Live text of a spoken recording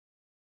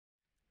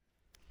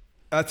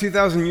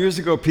2,000 years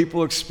ago,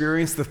 people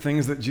experienced the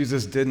things that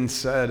Jesus did and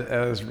said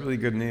as really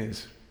good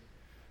news.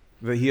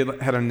 That he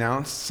had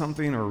announced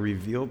something or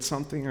revealed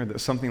something, or that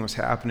something was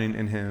happening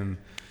in him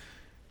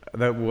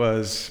that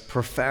was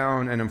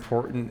profound and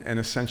important and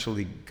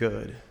essentially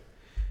good.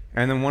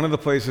 And then one of the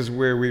places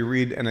where we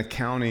read an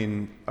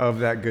accounting of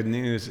that good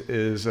news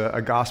is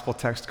a gospel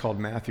text called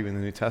Matthew in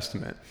the New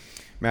Testament.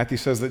 Matthew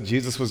says that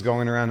Jesus was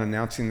going around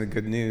announcing the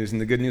good news,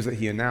 and the good news that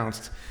he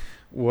announced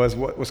was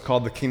what was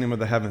called the kingdom of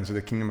the heavens, or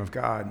the kingdom of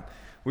God,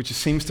 which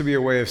seems to be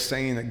a way of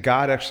saying that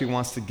God actually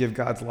wants to give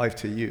God's life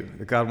to you,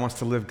 that God wants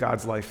to live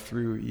God's life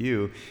through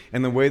you.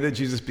 And the way that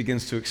Jesus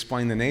begins to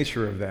explain the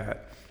nature of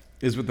that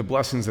is with the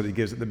blessings that he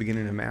gives at the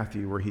beginning of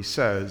Matthew, where he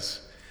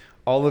says,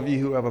 all of you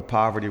who have a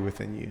poverty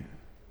within you,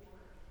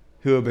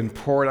 who have been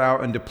poured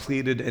out and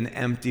depleted and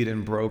emptied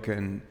and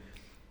broken,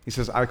 he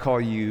says, I call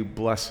you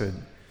blessed.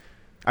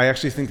 I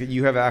actually think that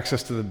you have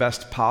access to the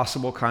best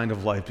possible kind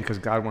of life because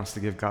God wants to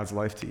give God's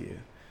life to you.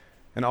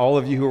 And all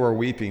of you who are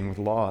weeping with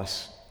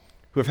loss,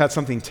 who have had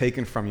something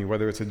taken from you,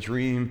 whether it's a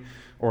dream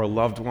or a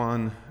loved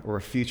one or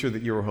a future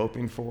that you were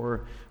hoping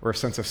for or a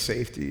sense of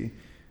safety,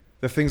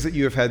 the things that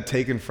you have had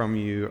taken from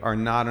you are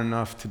not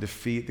enough to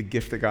defeat the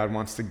gift that God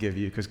wants to give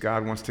you, because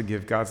God wants to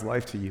give God's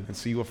life to you. And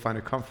so you will find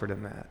a comfort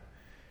in that.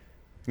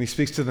 And he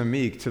speaks to the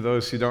meek, to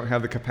those who don't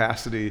have the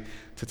capacity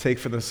to take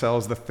for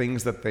themselves the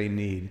things that they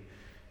need.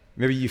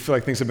 Maybe you feel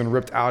like things have been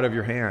ripped out of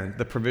your hand,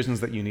 the provisions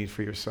that you need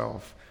for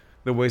yourself,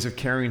 the ways of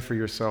caring for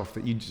yourself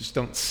that you just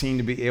don't seem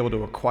to be able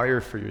to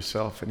acquire for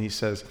yourself. And he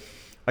says,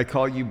 I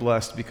call you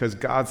blessed because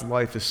God's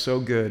life is so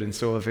good and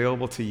so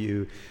available to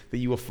you that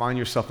you will find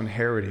yourself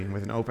inheriting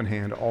with an open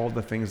hand all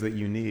the things that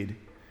you need.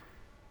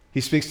 He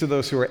speaks to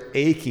those who are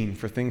aching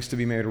for things to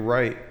be made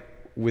right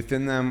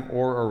within them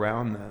or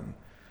around them,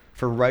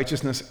 for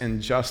righteousness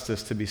and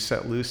justice to be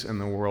set loose in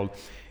the world.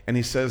 And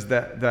he says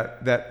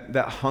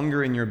that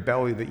hunger in your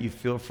belly that you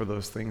feel for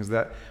those things,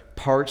 that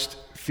parched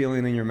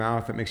feeling in your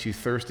mouth that makes you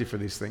thirsty for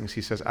these things,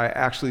 he says, I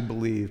actually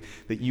believe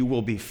that you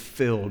will be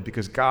filled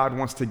because God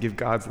wants to give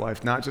God's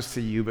life, not just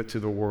to you, but to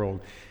the world.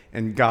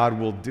 And God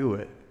will do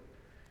it.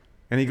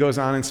 And he goes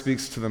on and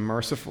speaks to the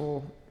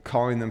merciful,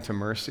 calling them to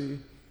mercy.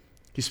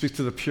 He speaks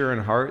to the pure in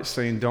heart,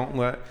 saying, don't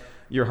let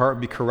your heart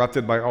be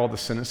corrupted by all the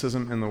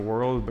cynicism in the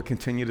world, but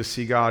continue to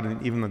see God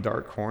in even the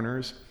dark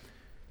corners.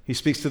 He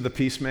speaks to the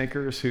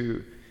peacemakers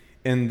who,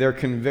 in their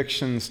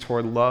convictions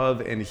toward love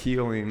and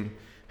healing,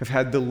 have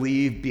had to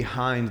leave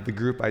behind the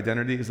group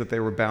identities that they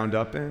were bound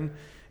up in,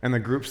 and the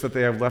groups that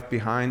they have left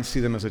behind see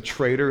them as a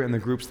traitor, and the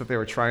groups that they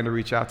were trying to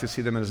reach out to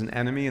see them as an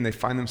enemy, and they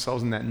find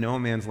themselves in that no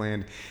man's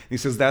land. And he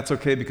says that's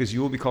okay because you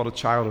will be called a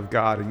child of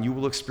God, and you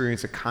will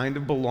experience a kind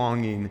of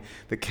belonging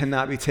that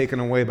cannot be taken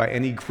away by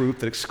any group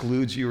that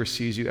excludes you or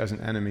sees you as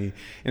an enemy.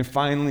 And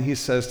finally, he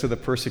says to the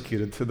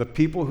persecuted, to the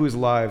people whose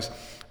lives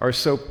are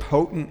so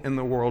potent in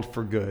the world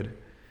for good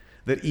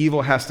that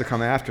evil has to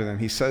come after them,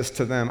 he says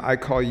to them, I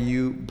call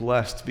you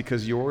blessed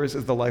because yours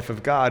is the life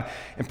of God.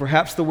 And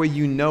perhaps the way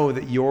you know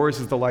that yours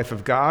is the life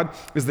of God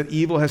is that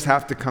evil has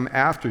have to come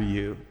after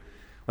you.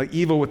 Like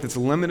evil with its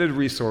limited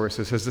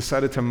resources has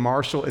decided to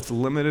marshal its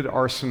limited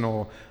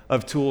arsenal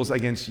of tools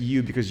against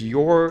you because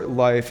your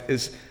life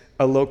is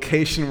a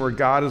location where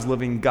God is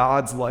living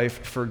God's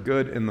life for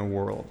good in the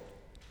world.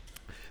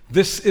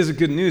 This is a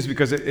good news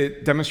because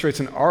it demonstrates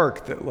an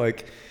arc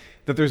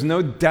that there's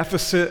no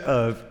deficit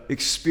of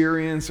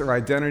experience or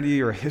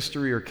identity or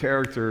history or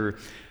character.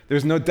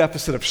 There's no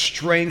deficit of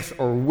strength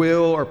or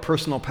will or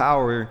personal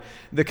power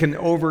that can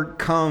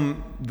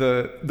overcome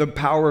the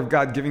power of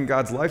God giving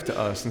God's life to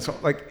us. And so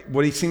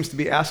what he seems to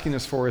be asking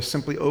us for is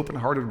simply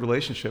open-hearted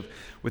relationship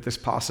with this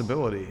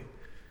possibility.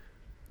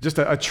 Just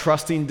a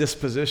trusting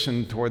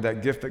disposition toward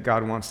that gift that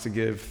God wants to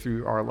give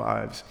through our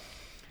lives.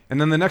 And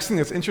then the next thing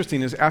that's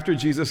interesting is after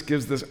Jesus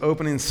gives this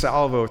opening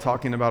salvo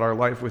talking about our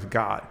life with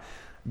God,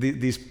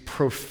 these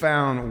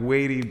profound,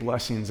 weighty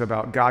blessings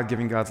about God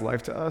giving God's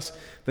life to us,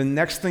 the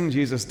next thing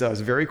Jesus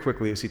does very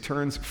quickly is he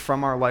turns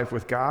from our life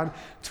with God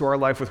to our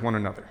life with one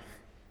another.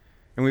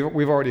 And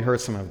we've already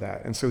heard some of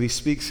that. And so he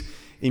speaks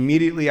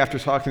immediately after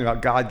talking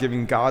about God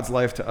giving God's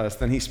life to us,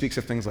 then he speaks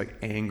of things like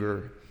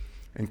anger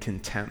and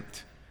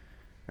contempt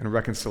and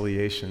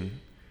reconciliation.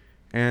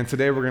 And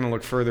today we're going to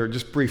look further,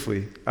 just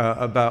briefly,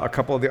 about a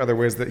couple of the other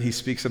ways that he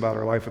speaks about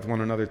our life with one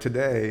another.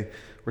 Today,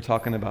 we're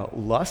talking about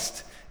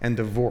lust and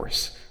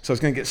divorce. So it's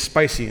going to get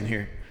spicy in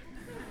here.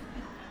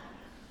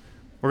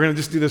 We're going to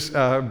just do this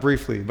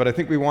briefly, but I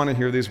think we want to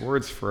hear these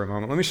words for a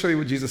moment. Let me show you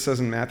what Jesus says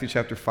in Matthew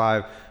chapter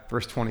 5,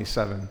 verse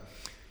 27.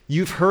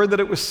 You've heard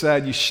that it was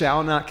said, you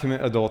shall not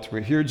commit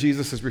adultery. Here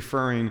Jesus is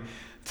referring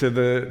to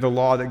the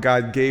law that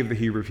God gave the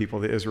Hebrew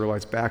people, the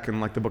Israelites, back in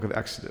the book of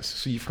Exodus.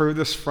 So you've heard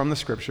this from the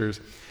scriptures.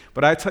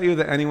 But I tell you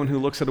that anyone who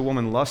looks at a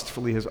woman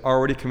lustfully has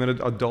already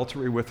committed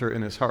adultery with her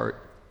in his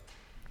heart.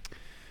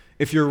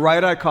 If your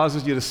right eye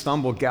causes you to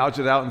stumble, gouge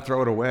it out and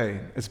throw it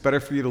away. It's better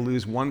for you to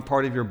lose one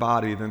part of your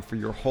body than for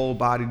your whole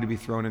body to be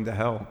thrown into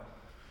hell.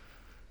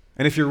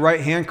 And if your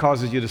right hand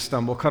causes you to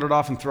stumble, cut it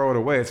off and throw it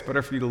away. It's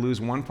better for you to lose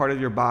one part of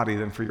your body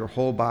than for your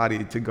whole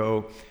body to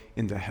go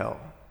into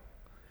hell.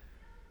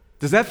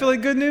 Does that feel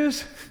like good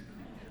news?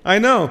 I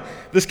know.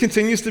 This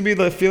continues to be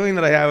the feeling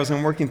that I have as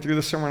I'm working through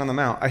the Sermon on the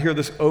Mount. I hear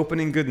this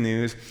opening good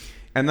news,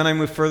 and then I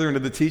move further into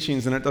the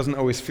teachings, and it doesn't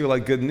always feel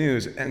like good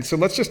news. And so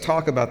let's just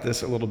talk about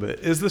this a little bit.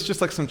 Is this just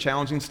like some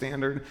challenging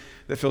standard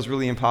that feels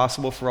really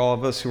impossible for all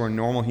of us who are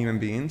normal human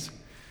beings?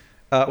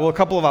 Well, a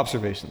couple of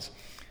observations.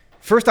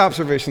 First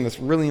observation that's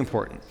really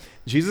important.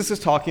 Jesus is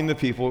talking to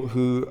people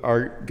who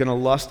are going to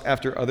lust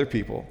after other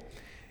people,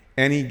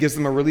 and he gives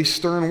them a really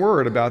stern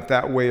word about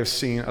that way of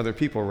seeing other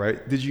people,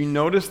 right? Did you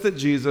notice that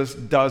Jesus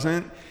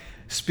doesn't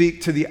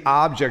speak to the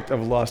object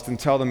of lust and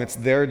tell them it's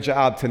their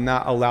job to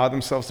not allow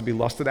themselves to be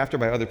lusted after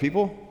by other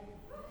people?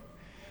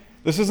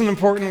 This is an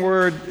important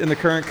word in the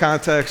current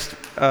context,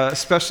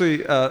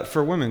 especially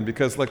for women,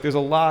 because there's a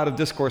lot of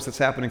discourse that's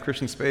happened in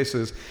Christian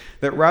spaces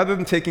that rather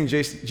than taking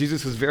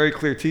Jesus' very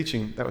clear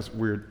teaching, that was a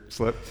weird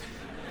slip,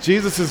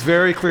 Jesus'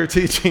 very clear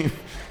teaching,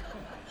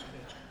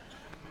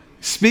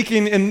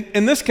 speaking,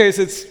 in this case,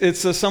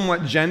 it's a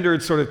somewhat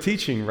gendered sort of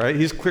teaching, right?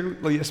 He's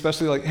clearly,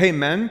 especially like, hey,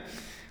 men,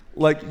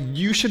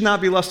 you should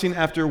not be lusting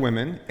after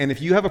women, and if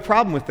you have a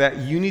problem with that,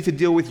 you need to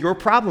deal with your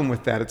problem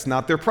with that. It's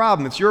not their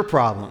problem, it's your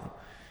problem.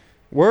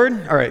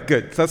 Word? All right,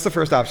 good. So that's the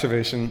first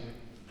observation.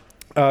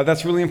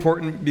 That's really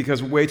important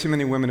because way too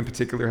many women in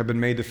particular have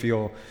been made to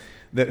feel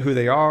that who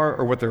they are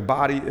or what their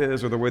body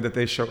is or the way that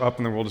they show up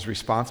in the world is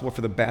responsible for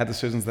the bad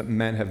decisions that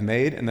men have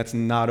made, and that's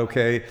not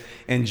okay.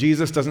 And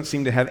Jesus doesn't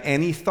seem to have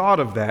any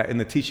thought of that in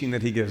the teaching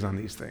that he gives on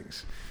these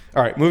things.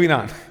 All right, moving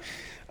on.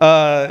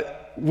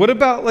 What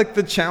about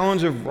the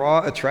challenge of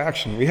raw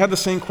attraction? We had the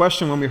same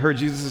question when we heard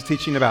Jesus'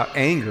 teaching about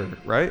anger,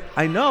 right?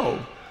 I know.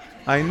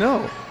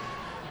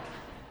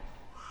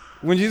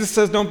 When Jesus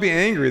says don't be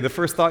angry, the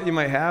first thought you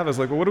might have is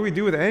well, what do we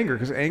do with anger?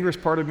 Because anger is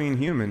part of being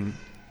human.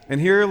 And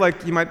here,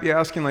 you might be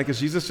asking, is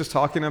Jesus just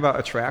talking about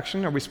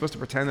attraction? Are we supposed to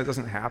pretend that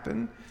doesn't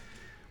happen?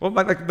 Well,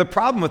 the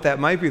problem with that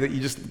might be that you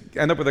just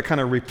end up with a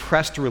kind of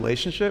repressed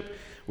relationship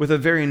with a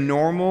very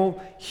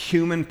normal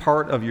human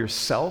part of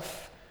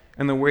yourself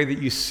and the way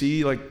that you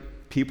see,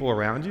 people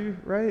around you,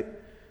 right?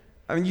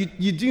 I mean,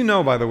 you do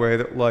know, by the way,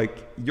 that,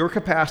 your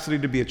capacity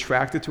to be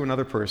attracted to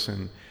another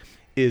person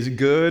is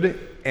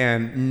good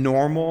and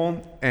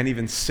normal and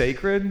even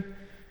sacred.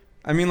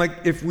 I mean,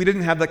 if we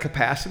didn't have that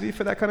capacity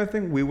for that kind of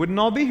thing, we wouldn't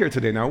all be here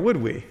today now, would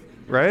we?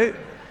 Right?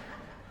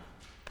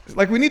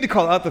 We need to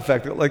call out the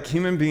fact that,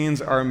 human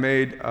beings are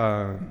made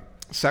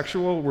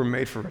sexual. We're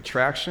made for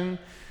attraction.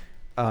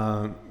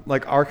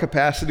 Our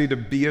capacity to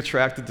be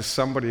attracted to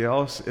somebody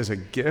else is a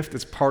gift.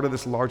 It's part of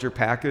this larger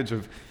package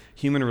of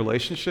human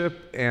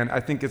relationship, and I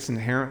think it's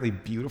inherently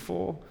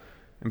beautiful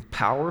and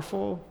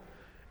powerful.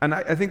 And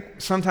I think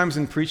sometimes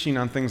in preaching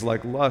on things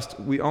like lust,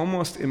 we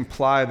almost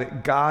imply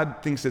that God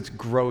thinks it's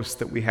gross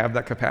that we have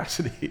that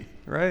capacity,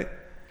 right?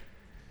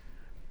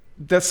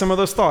 That's some of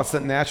those thoughts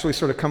that naturally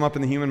sort of come up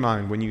in the human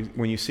mind when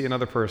you see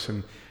another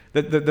person.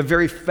 That the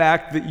very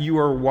fact that you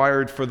are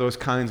wired for those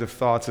kinds of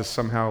thoughts is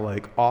somehow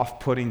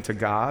off-putting to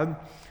God.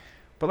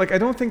 But I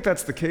don't think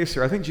that's the case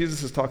here. I think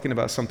Jesus is talking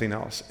about something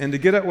else. And to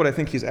get at what I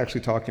think he's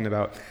actually talking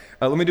about,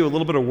 let me do a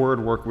little bit of word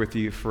work with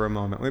you for a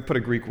moment. Let me put a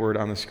Greek word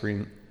on the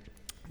screen.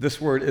 This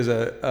word is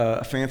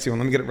a fancy one.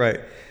 Let me get it right.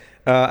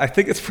 I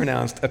think it's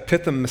pronounced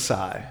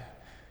epithemesai.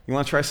 You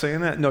want to try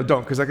saying that? No,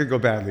 don't, because that could go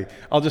badly.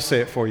 I'll just say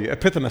it for you.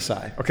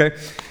 Epithemesai, okay?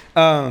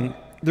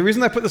 The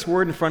reason I put this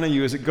word in front of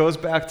you is it goes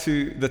back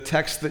to the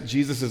text that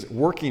Jesus is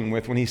working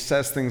with when he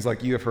says things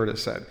like, you have heard it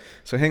said.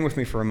 So hang with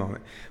me for a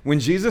moment.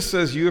 When Jesus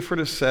says, you have heard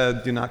it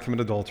said, do not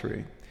commit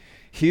adultery,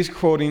 he's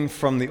quoting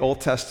from the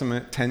Old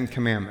Testament 10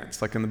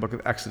 Commandments, like in the book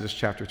of Exodus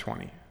chapter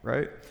 20,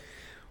 right?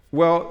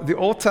 Well, the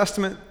Old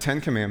Testament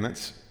 10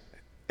 Commandments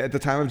at the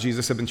time of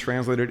Jesus had been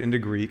translated into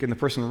Greek, and the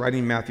person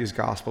writing Matthew's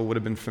gospel would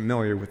have been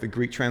familiar with the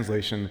Greek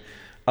translation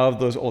of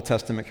those Old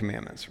Testament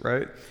commandments,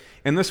 right?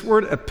 And this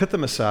word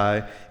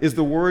epithemesai is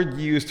the word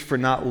used for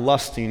not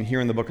lusting here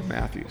in the book of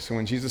Matthew. So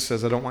when Jesus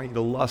says, I don't want you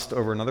to lust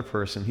over another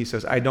person, he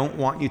says, I don't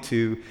want you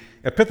to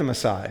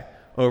epithemesai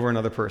over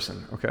another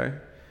person, okay?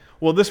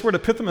 Well, this word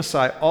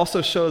epithemesai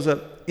also shows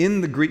up in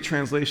the Greek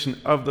translation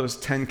of those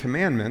 10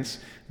 commandments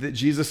that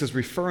Jesus is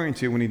referring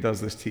to when he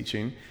does this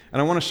teaching.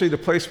 And I want to show you the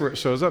place where it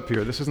shows up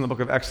here. This is in the book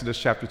of Exodus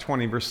chapter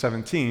 20, verse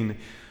 17,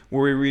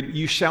 where we read,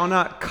 you shall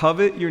not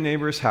covet your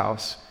neighbor's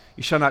house.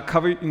 You shall not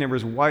covet your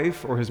neighbor's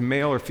wife or his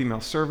male or female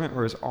servant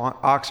or his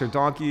ox or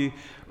donkey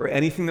or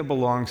anything that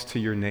belongs to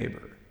your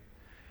neighbor.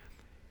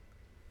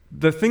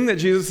 The thing that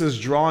Jesus is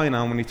drawing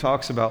on when he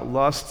talks about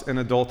lust and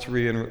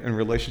adultery and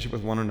relationship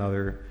with one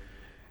another,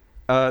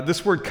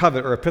 this word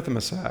covet or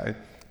epithemesai,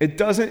 it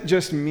doesn't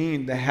just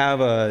mean to have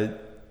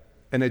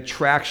an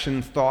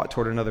attraction thought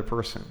toward another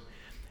person.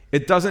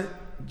 It doesn't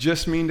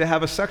just mean to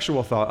have a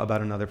sexual thought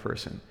about another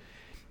person.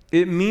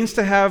 It means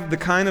to have the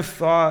kind of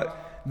thought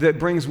that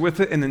brings with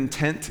it an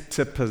intent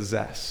to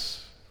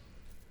possess.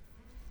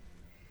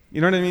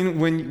 You know what I mean?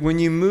 When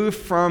you move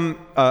from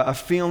a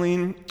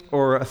feeling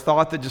or a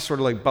thought that just sort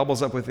of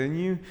bubbles up within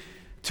you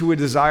to a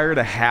desire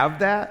to have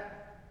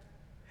that,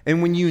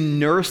 and when you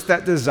nurse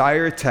that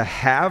desire to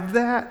have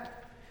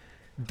that,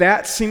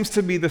 That seems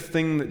to be the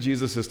thing that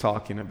Jesus is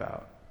talking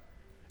about.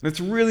 And it's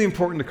really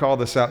important to call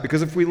this out,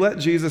 because if we let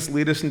Jesus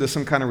lead us into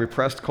some kind of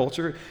repressed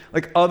culture,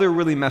 like other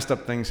really messed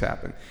up things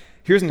happen.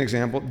 Here's an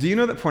example. Do you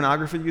know that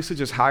pornography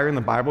usage is higher in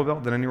the Bible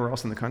Belt than anywhere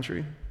else in the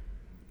country?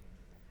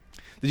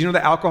 Did you know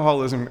that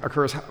alcoholism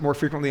occurs more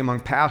frequently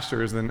among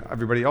pastors than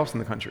everybody else in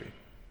the country?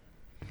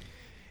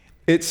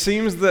 It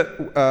seems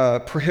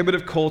that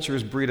prohibitive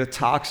cultures breed a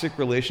toxic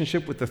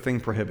relationship with the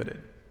thing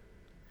prohibited.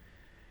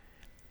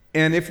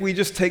 And if we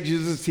just take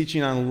Jesus'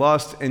 teaching on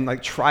lust and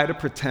try to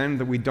pretend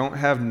that we don't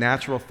have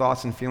natural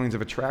thoughts and feelings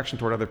of attraction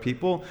toward other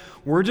people,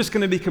 we're just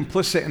going to be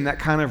complicit in that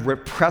kind of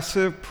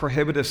repressive,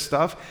 prohibitive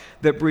stuff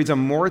that breeds a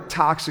more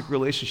toxic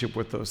relationship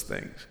with those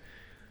things.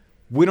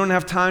 We don't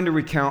have time to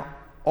recount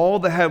all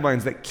the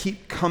headlines that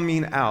keep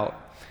coming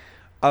out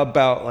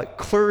about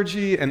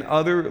clergy and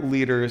other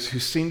leaders who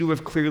seem to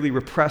have clearly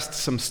repressed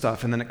some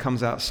stuff, and then it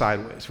comes out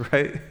sideways,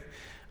 right?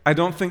 I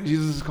don't think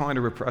Jesus is calling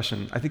to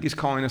repression. I think he's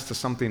calling us to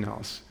something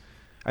else.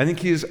 I think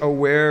he's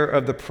aware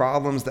of the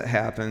problems that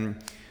happen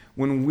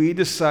when we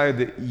decide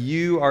that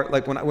you are,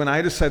 when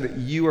I decide that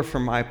you are for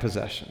my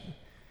possession,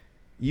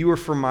 you are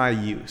for my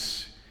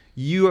use,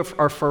 you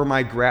are for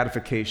my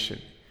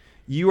gratification,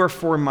 you are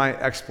for my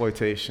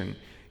exploitation.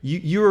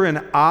 You are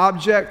an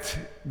object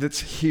that's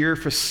here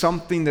for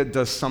something that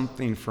does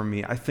something for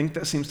me. I think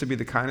that seems to be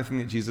the kind of thing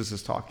that Jesus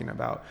is talking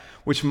about,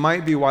 which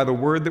might be why the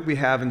word that we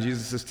have in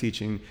Jesus'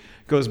 teaching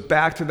goes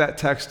back to that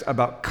text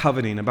about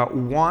coveting, about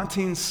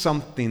wanting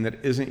something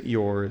that isn't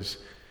yours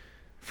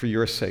for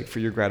your sake, for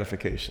your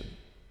gratification.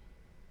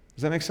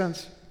 Does that make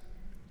sense?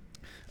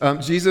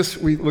 Jesus,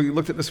 we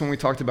looked at this when we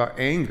talked about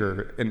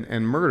anger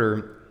and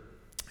murder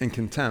and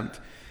contempt.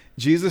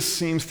 Jesus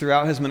seems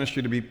throughout his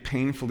ministry to be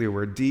painfully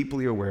aware,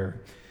 deeply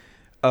aware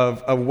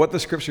of what the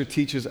scripture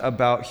teaches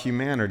about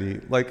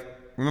humanity.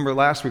 Remember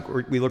last week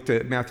we looked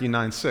at Matthew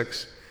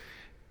 9:6,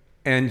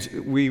 and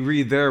we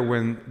read there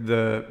when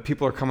the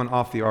people are coming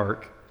off the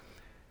ark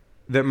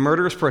that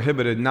murder is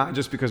prohibited, not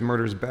just because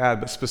murder is bad,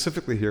 but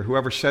specifically here,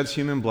 whoever sheds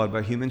human blood,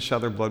 by human shall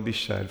their blood be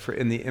shed, for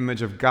in the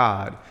image of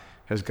God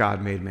has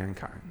God made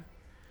mankind.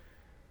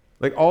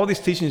 All these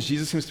teachings,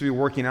 Jesus seems to be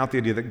working out the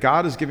idea that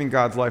God is giving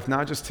God's life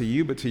not just to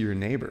you, but to your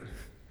neighbor.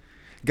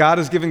 God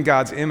is giving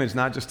God's image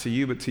not just to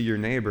you, but to your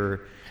neighbor.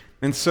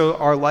 And so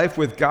our life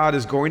with God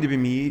is going to be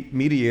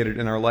mediated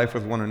in our life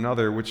with one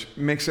another, which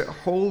makes it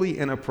wholly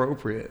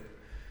inappropriate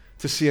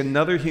to see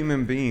another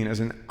human being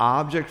as an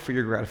object for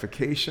your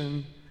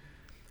gratification,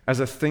 as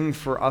a thing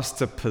for us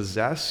to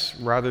possess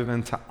rather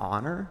than to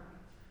honor.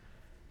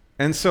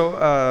 And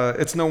so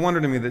it's no wonder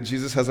to me that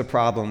Jesus has a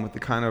problem with the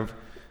kind of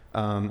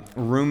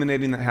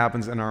ruminating that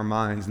happens in our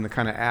minds and the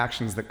kind of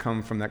actions that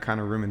come from that kind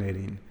of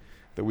ruminating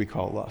that we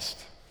call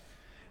lust.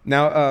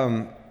 Now,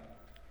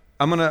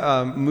 I'm going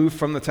to move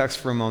from the text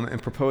for a moment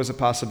and propose a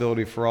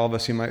possibility for all of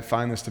us who might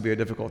find this to be a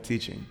difficult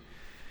teaching.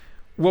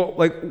 Well,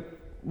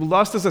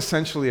 lust is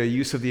essentially a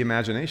use of the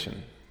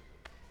imagination,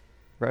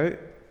 right?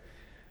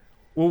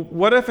 Well,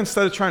 what if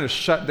instead of trying to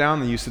shut down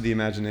the use of the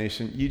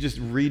imagination, you just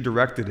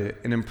redirected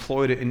it and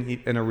employed it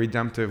in a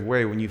redemptive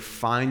way when you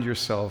find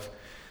yourself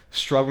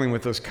struggling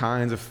with those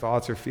kinds of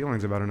thoughts or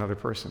feelings about another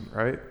person,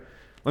 right?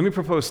 Let me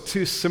propose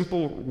two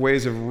simple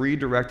ways of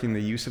redirecting the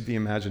use of the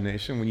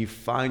imagination when you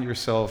find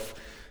yourself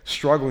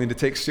struggling to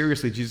take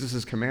seriously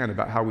Jesus' command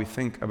about how we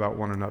think about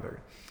one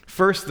another.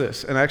 First,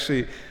 this, and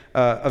actually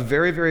a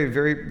very, very,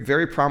 very,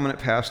 very prominent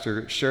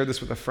pastor shared this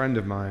with a friend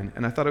of mine,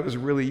 and I thought it was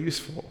really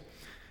useful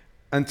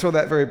until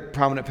that very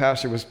prominent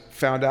pastor was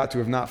found out to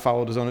have not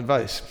followed his own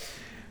advice.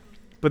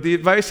 But the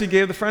advice he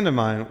gave the friend of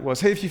mine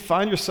was, hey, if you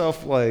find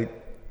yourself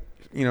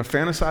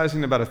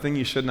fantasizing about a thing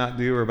you should not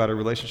do or about a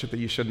relationship that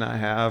you should not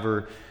have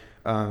or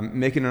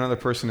making another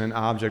person an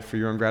object for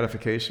your own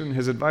gratification,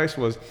 his advice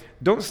was,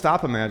 don't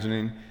stop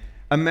imagining.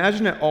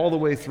 Imagine it all the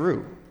way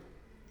through.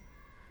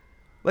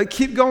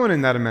 Keep going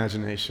in that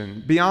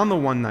imagination, beyond the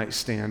one night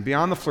stand,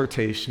 beyond the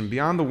flirtation,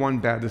 beyond the one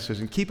bad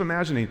decision. Keep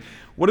imagining,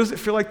 what does it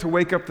feel like to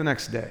wake up the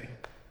next day?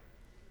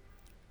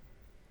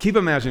 Keep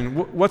imagining,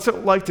 what's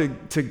it like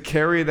to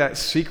carry that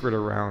secret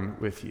around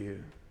with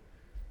you?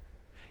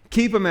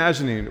 Keep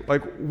imagining,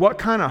 what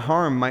kind of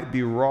harm might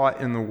be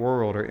wrought in the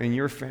world or in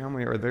your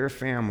family or their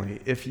family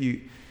if you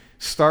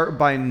start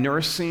by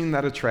nursing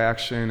that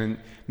attraction and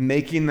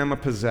making them a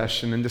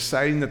possession and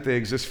deciding that they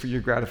exist for your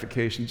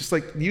gratification. Just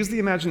use the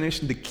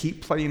imagination to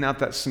keep playing out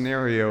that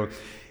scenario.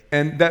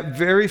 And that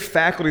very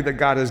faculty that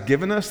God has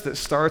given us that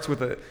starts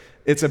with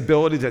its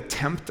ability to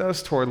tempt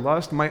us toward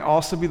lust might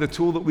also be the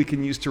tool that we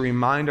can use to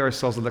remind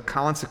ourselves of the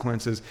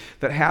consequences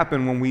that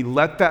happen when we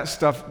let that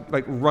stuff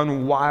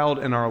run wild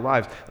in our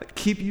lives.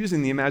 Keep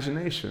using the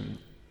imagination.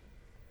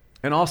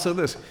 And also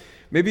this,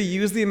 maybe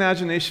use the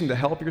imagination to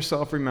help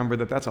yourself remember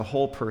that that's a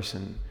whole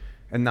person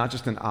and not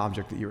just an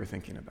object that you were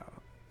thinking about,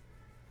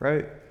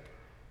 right?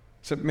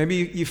 So maybe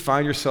you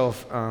find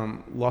yourself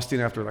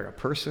lusting after a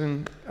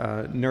person,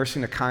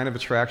 nursing a kind of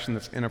attraction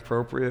that's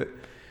inappropriate.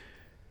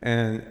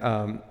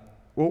 And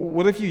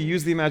what if you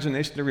use the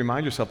imagination to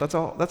remind yourself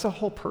that's a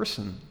whole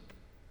person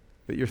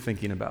that you're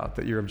thinking about,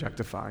 that you're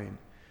objectifying?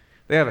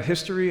 They have a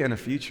history and a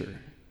future.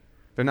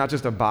 They're not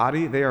just a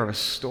body, they are a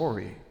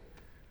story.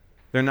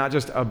 They're not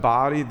just a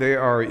body, they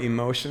are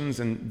emotions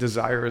and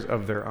desires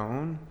of their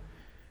own.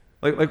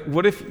 Like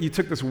what if you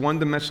took this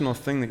one-dimensional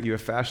thing that you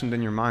have fashioned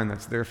in your mind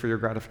that's there for your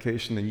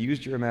gratification and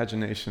used your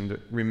imagination to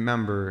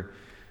remember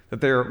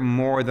that they are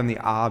more than the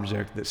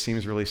object that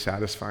seems really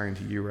satisfying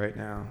to you right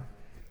now?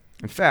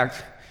 In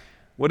fact,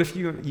 what if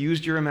you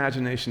used your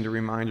imagination to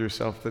remind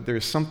yourself that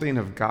there's something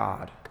of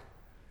God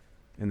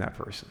in that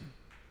person?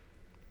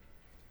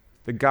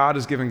 That God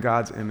has given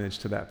God's image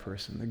to that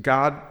person. That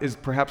God is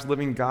perhaps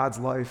living God's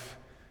life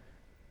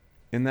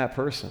in that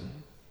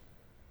person.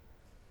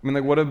 I mean,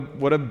 like,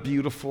 what a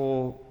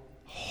beautiful,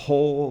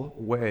 whole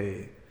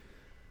way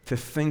to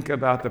think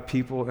about the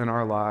people in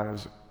our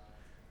lives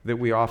that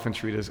we often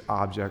treat as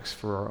objects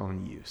for our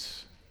own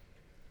use,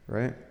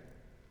 right?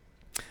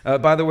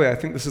 By the way, I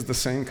think this is the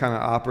same kind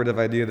of operative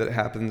idea that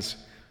happens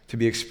to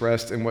be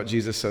expressed in what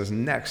Jesus says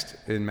next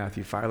in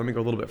Matthew 5. Let me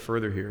go a little bit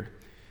further here.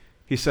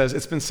 He says,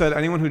 "It's been said,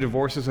 anyone who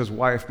divorces his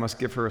wife must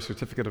give her a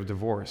certificate of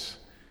divorce.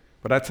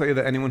 But I tell you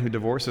that anyone who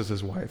divorces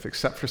his wife,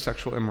 except for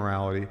sexual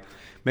immorality,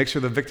 makes her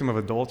the victim of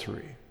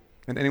adultery.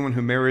 And anyone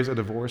who marries a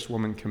divorced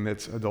woman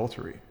commits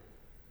adultery."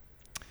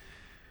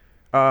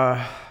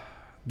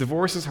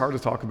 Divorce is hard to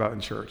talk about in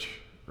church,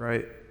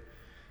 right?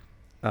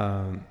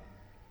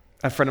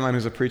 A friend of mine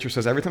who's a preacher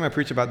says, every time I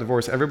preach about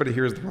divorce, everybody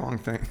hears the wrong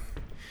thing.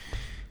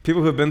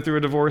 People who have been through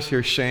a divorce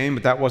hear shame,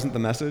 but that wasn't the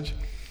message.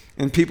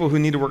 And people who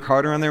need to work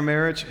harder on their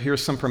marriage hear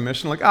some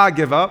permission, like,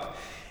 give up.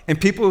 And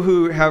people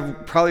who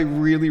have probably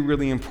really,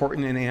 really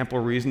important and ample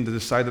reason to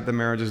decide that the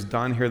marriage is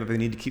done hear that they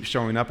need to keep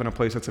showing up in a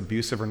place that's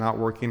abusive or not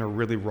working or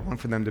really wrong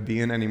for them to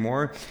be in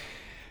anymore.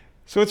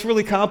 So it's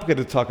really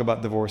complicated to talk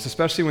about divorce,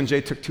 especially when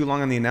Jay took too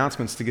long on the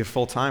announcements to give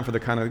full time for the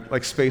kind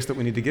of space that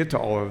we need to give to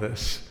all of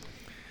this.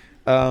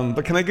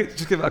 But can I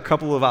just give a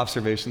couple of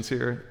observations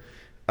here?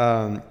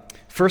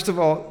 First of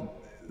all,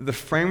 the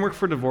framework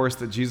for divorce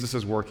that Jesus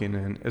is working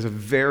in is a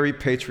very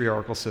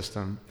patriarchal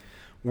system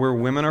where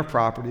women are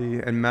property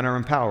and men are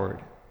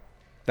empowered.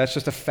 That's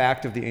just a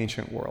fact of the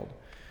ancient world.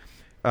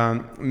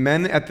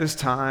 Men at this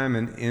time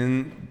and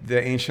in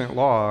the ancient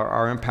law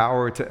are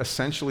empowered to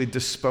essentially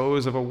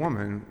dispose of a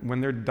woman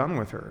when they're done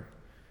with her.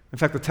 In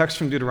fact, the text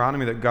from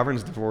Deuteronomy that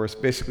governs divorce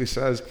basically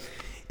says,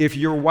 if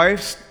your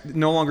wife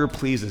no longer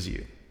pleases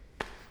you,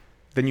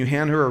 then you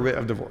hand her a writ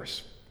of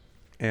divorce.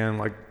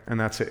 And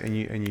that's it,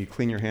 and you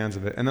clean your hands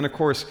of it. And then, of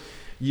course,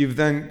 you've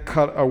then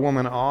cut a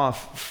woman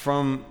off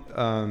from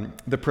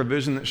the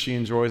provision that she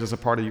enjoys as a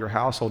part of your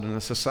household in a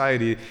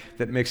society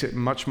that makes it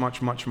much,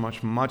 much, much,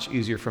 much, much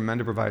easier for men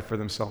to provide for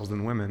themselves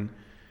than women.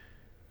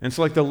 And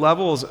so, the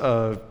levels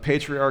of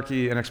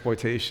patriarchy and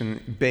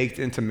exploitation baked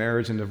into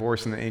marriage and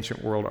divorce in the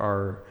ancient world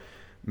are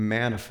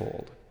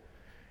manifold.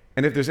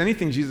 And if there's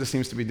anything Jesus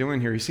seems to be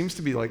doing here, he seems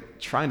to be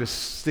trying to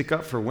stick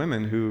up for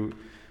women who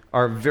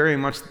are very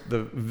much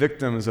the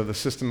victims of the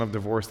system of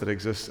divorce that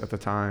exists at the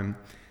time.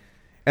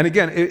 And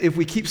again, if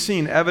we keep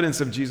seeing evidence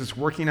of Jesus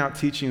working out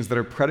teachings that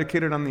are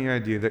predicated on the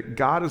idea that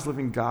God is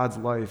living God's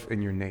life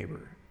in your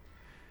neighbor,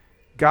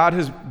 God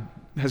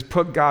has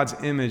put God's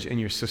image in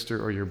your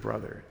sister or your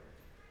brother,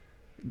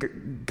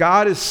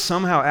 God is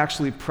somehow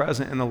actually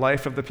present in the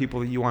life of the people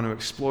that you want to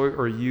exploit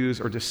or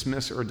use or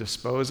dismiss or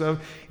dispose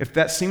of, if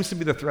that seems to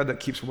be the thread that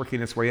keeps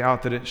working its way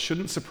out, that it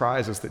shouldn't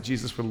surprise us that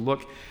Jesus would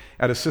look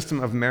at a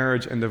system of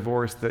marriage and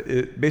divorce that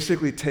it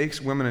basically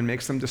takes women and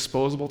makes them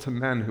disposable to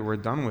men who are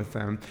done with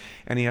them,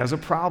 and he has a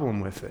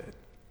problem with it.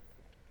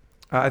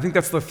 I think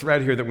that's the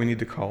thread here that we need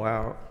to call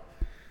out.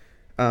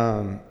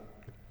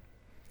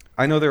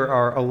 I know there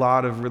are a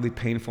lot of really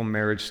painful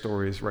marriage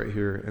stories right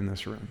here in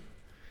this room.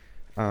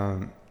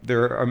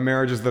 There are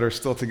marriages that are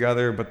still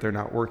together, but they're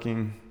not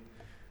working.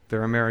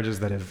 There are marriages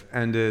that have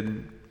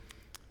ended.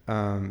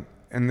 And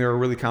there are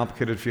really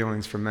complicated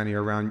feelings for many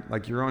around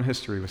your own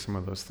history with some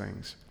of those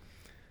things.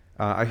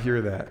 I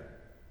hear that.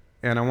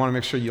 And I want to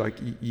make sure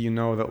you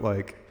know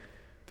that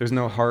there's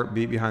no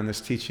heartbeat behind this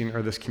teaching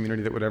or this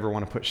community that would ever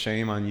want to put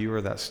shame on you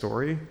or that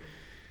story.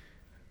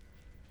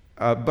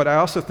 But I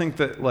also think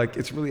that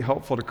it's really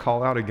helpful to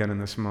call out again in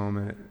this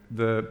moment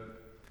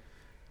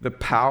the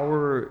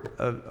power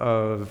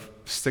of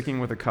sticking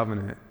with a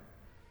covenant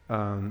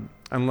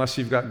unless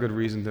you've got good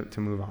reason to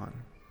move on,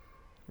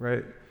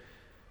 right?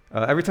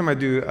 Every time I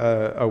do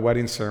a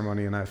wedding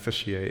ceremony and I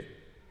officiate,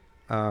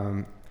 I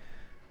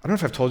don't know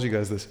if I've told you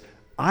guys this,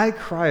 I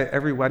cry at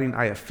every wedding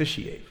I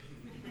officiate.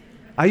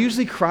 I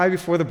usually cry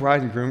before the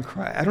bride and groom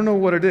cry. I don't know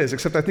what it is,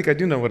 except I think I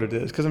do know what it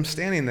is, because I'm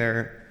standing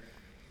there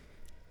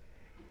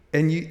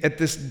and at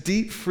this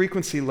deep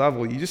frequency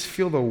level, you just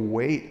feel the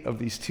weight of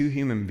these two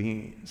human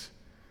beings.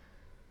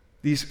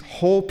 These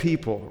whole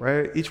people,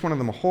 right? Each one of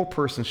them a whole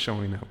person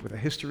showing up with a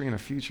history and a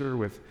future,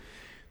 with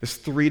this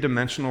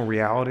three-dimensional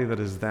reality that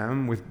is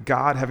them, with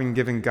God having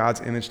given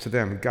God's image to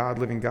them, God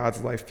living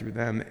God's life through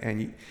them.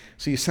 And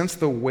so you sense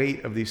the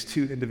weight of these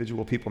two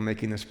individual people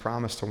making this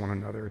promise to one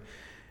another.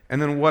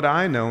 And then what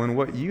I know and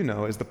what you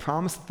know is the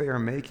promise that they are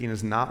making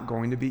is not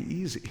going to be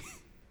easy,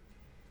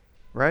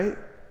 right?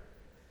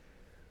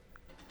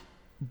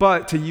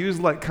 But to use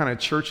like kind of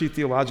churchy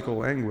theological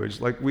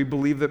language, like we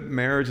believe that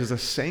marriage is a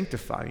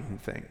sanctifying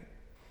thing.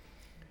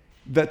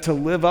 That to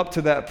live up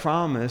to that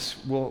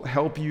promise will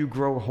help you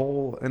grow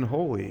whole and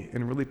holy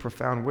in really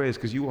profound ways,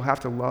 because you will have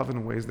to love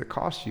in ways that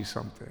cost you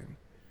something,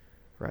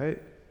 right?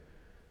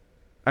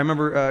 I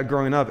remember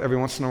growing up, every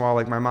once in a while,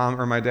 like my mom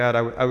or my dad,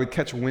 I would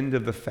catch wind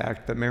of the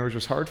fact that marriage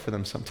was hard for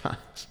them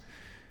sometimes.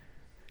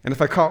 And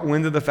if I caught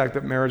wind of the fact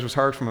that marriage was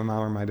hard for my mom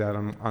or my dad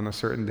on a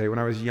certain day, when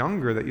I was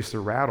younger, that used to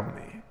rattle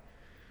me.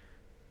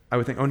 I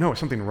would think, oh no, is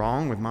something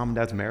wrong with mom and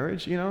dad's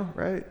marriage,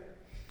 right?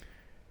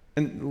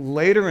 And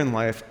later in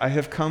life, I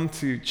have come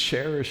to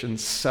cherish and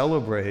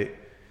celebrate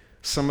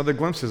some of the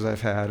glimpses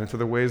I've had into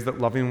the ways that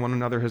loving one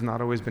another has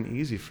not always been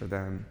easy for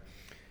them.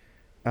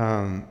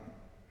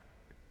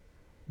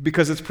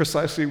 Because it's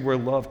precisely where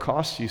love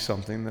costs you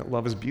something that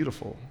love is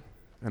beautiful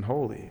and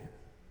holy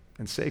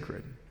and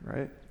sacred,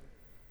 right?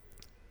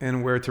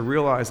 And where to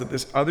realize that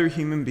this other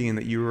human being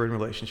that you are in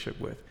relationship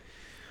with,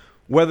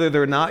 whether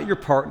they're not your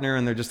partner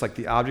and they're just like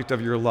the object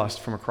of your lust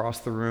from across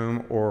the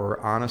room or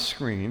on a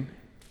screen,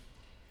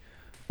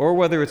 or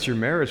whether it's your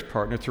marriage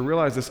partner, to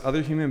realize this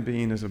other human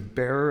being is a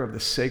bearer of the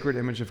sacred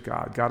image of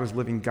God. God is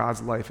living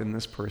God's life in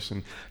this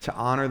person. To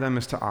honor them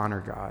is to honor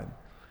God.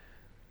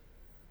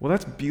 Well,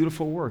 that's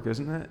beautiful work,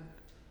 isn't it?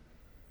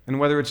 And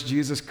whether it's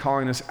Jesus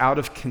calling us out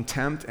of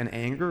contempt and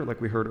anger, like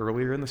we heard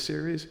earlier in the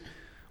series,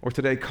 or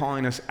today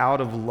calling us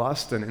out of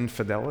lust and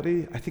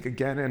infidelity, I think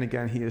again and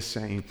again he is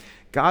saying,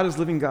 God is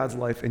living God's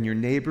life in your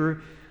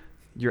neighbor,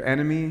 your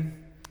enemy,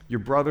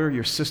 your brother,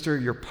 your sister,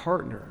 your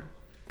partner.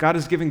 God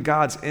is giving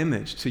God's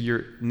image to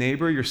your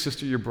neighbor, your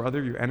sister, your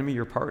brother, your enemy,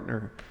 your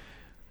partner.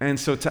 And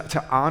so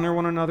to honor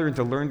one another and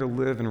to learn to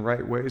live in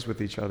right ways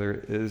with each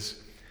other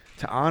is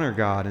to honor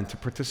God and to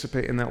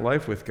participate in that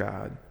life with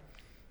God.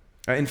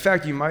 In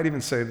fact, you might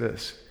even say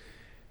this,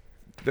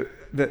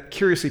 that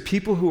curiously,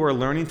 people who are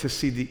learning to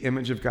see the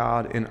image of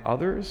God in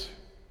others,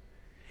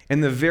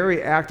 and the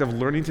very act of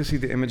learning to see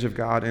the image of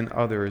God in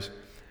others,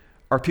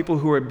 are people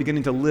who are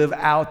beginning to live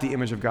out the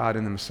image of God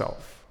in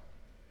themselves.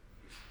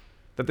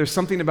 That there's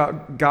something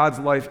about God's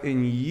life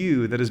in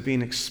you that is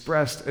being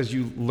expressed as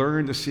you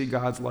learn to see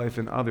God's life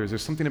in others.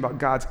 There's something about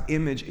God's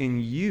image in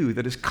you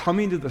that is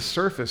coming to the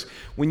surface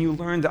when you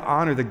learn to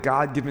honor the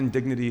God-given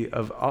dignity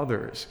of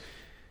others.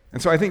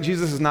 And so I think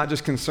Jesus is not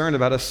just concerned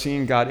about us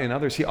seeing God in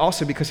others. He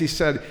also, because he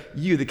said,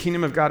 the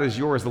kingdom of God is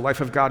yours, the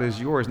life of God is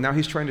yours. Now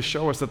he's trying to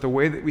show us that the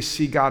way that we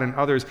see God in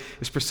others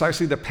is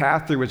precisely the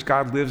path through which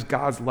God lives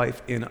God's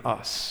life in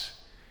us.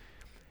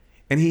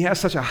 And he has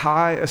such a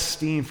high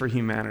esteem for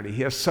humanity.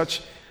 He has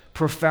such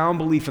profound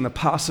belief in the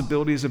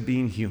possibilities of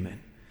being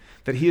human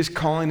that he is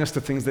calling us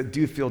to things that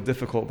do feel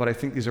difficult, but I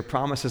think these are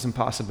promises and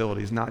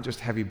possibilities, not just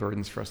heavy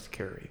burdens for us to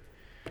carry.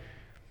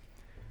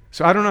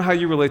 So I don't know how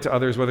you relate to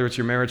others, whether it's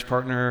your marriage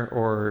partner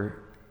or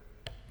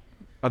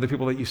other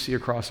people that you see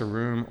across a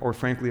room or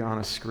frankly on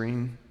a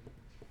screen.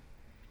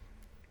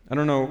 I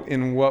don't know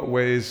in what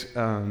ways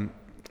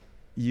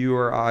you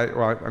or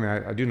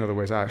I do know the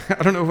ways I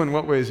don't know in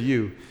what ways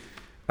you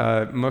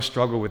most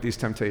struggle with these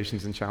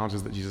temptations and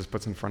challenges that Jesus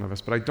puts in front of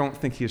us, but I don't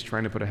think he is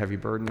trying to put a heavy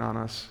burden on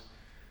us.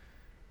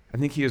 I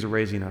think he is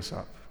raising us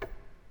up.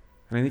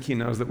 And I think he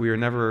knows that we are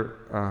never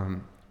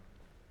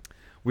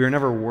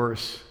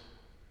worse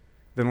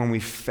than when we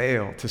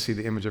fail to see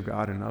the image of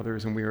God in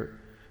others, and we are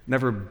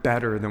never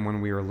better than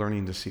when we are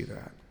learning to see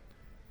that.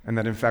 And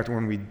that in fact,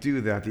 when we do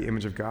that, the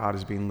image of God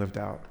is being lived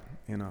out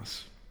in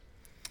us.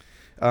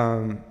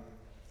 That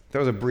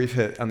was a brief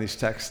hit on these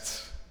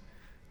texts.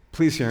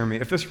 Please hear me.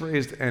 If this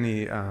raised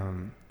any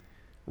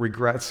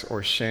regrets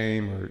or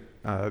shame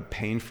or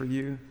pain for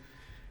you,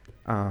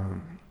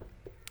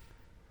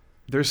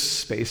 there's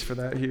space for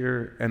that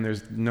here, and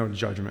there's no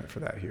judgment for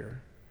that here.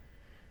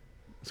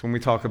 So when we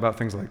talk about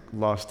things like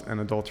lust and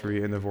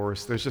adultery and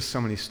divorce, there's just so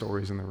many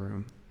stories in the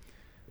room.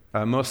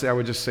 Mostly I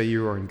would just say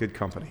you are in good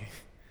company.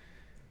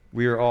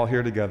 We are all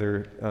here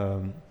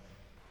together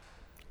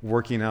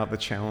working out the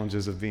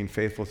challenges of being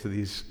faithful to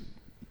these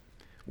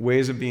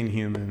ways of being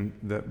human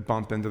that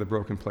bump into the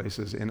broken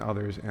places in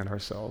others and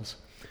ourselves.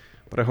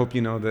 But I hope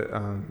you know that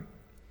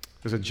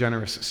there's a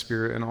generous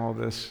spirit in all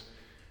this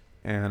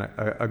and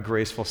a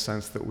graceful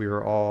sense that we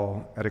are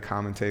all at a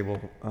common table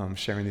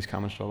sharing these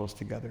common struggles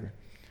together.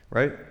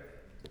 Right?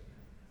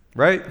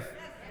 Right?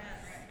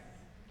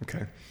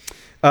 Okay.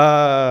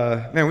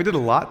 Man, we did a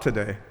lot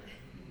today.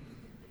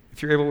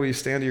 If you're able, will you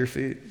stand to your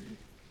feet?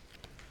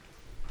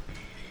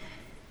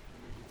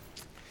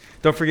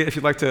 Don't forget, if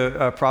you'd like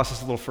to process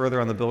a little further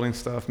on the building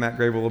stuff, Matt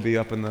Grable will be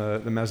up in the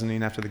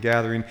mezzanine after the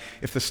gathering.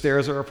 If the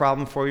stairs are a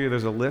problem for you,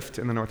 there's a lift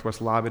in the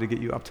northwest lobby to get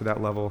you up to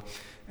that level.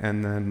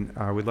 And then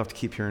we'd love to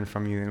keep hearing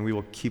from you, and we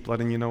will keep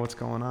letting you know what's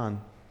going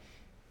on.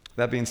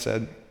 That being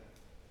said,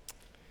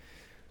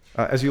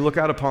 as you look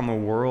out upon the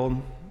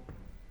world,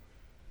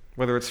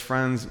 whether it's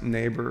friends,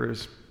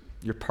 neighbors,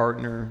 your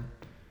partner,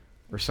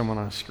 or someone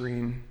on a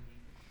screen,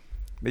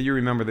 may you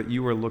remember that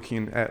you are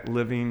looking at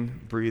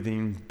living,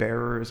 breathing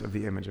bearers of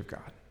the image of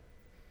God.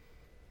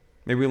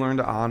 May we learn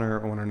to honor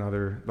one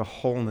another, the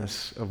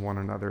wholeness of one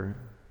another,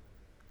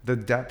 the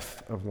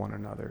depth of one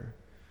another,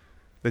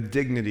 the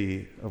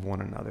dignity of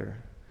one another.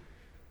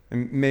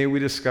 And may we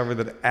discover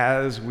that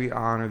as we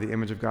honor the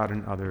image of God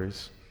in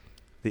others,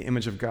 the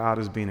image of God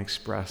is being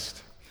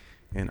expressed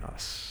in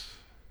us.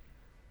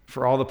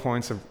 For all the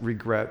points of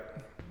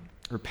regret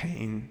or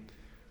pain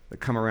that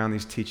come around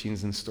these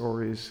teachings and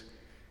stories,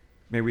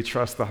 may we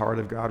trust the heart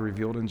of God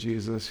revealed in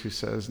Jesus, who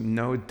says,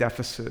 no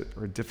deficit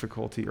or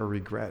difficulty or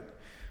regret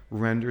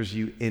renders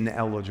you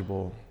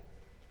ineligible,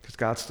 because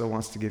God still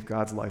wants to give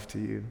God's life to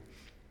you,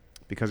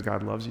 because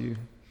God loves you,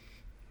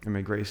 and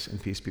may grace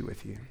and peace be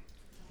with you.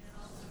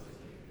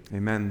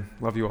 Amen.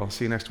 Love you all.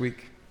 See you next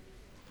week.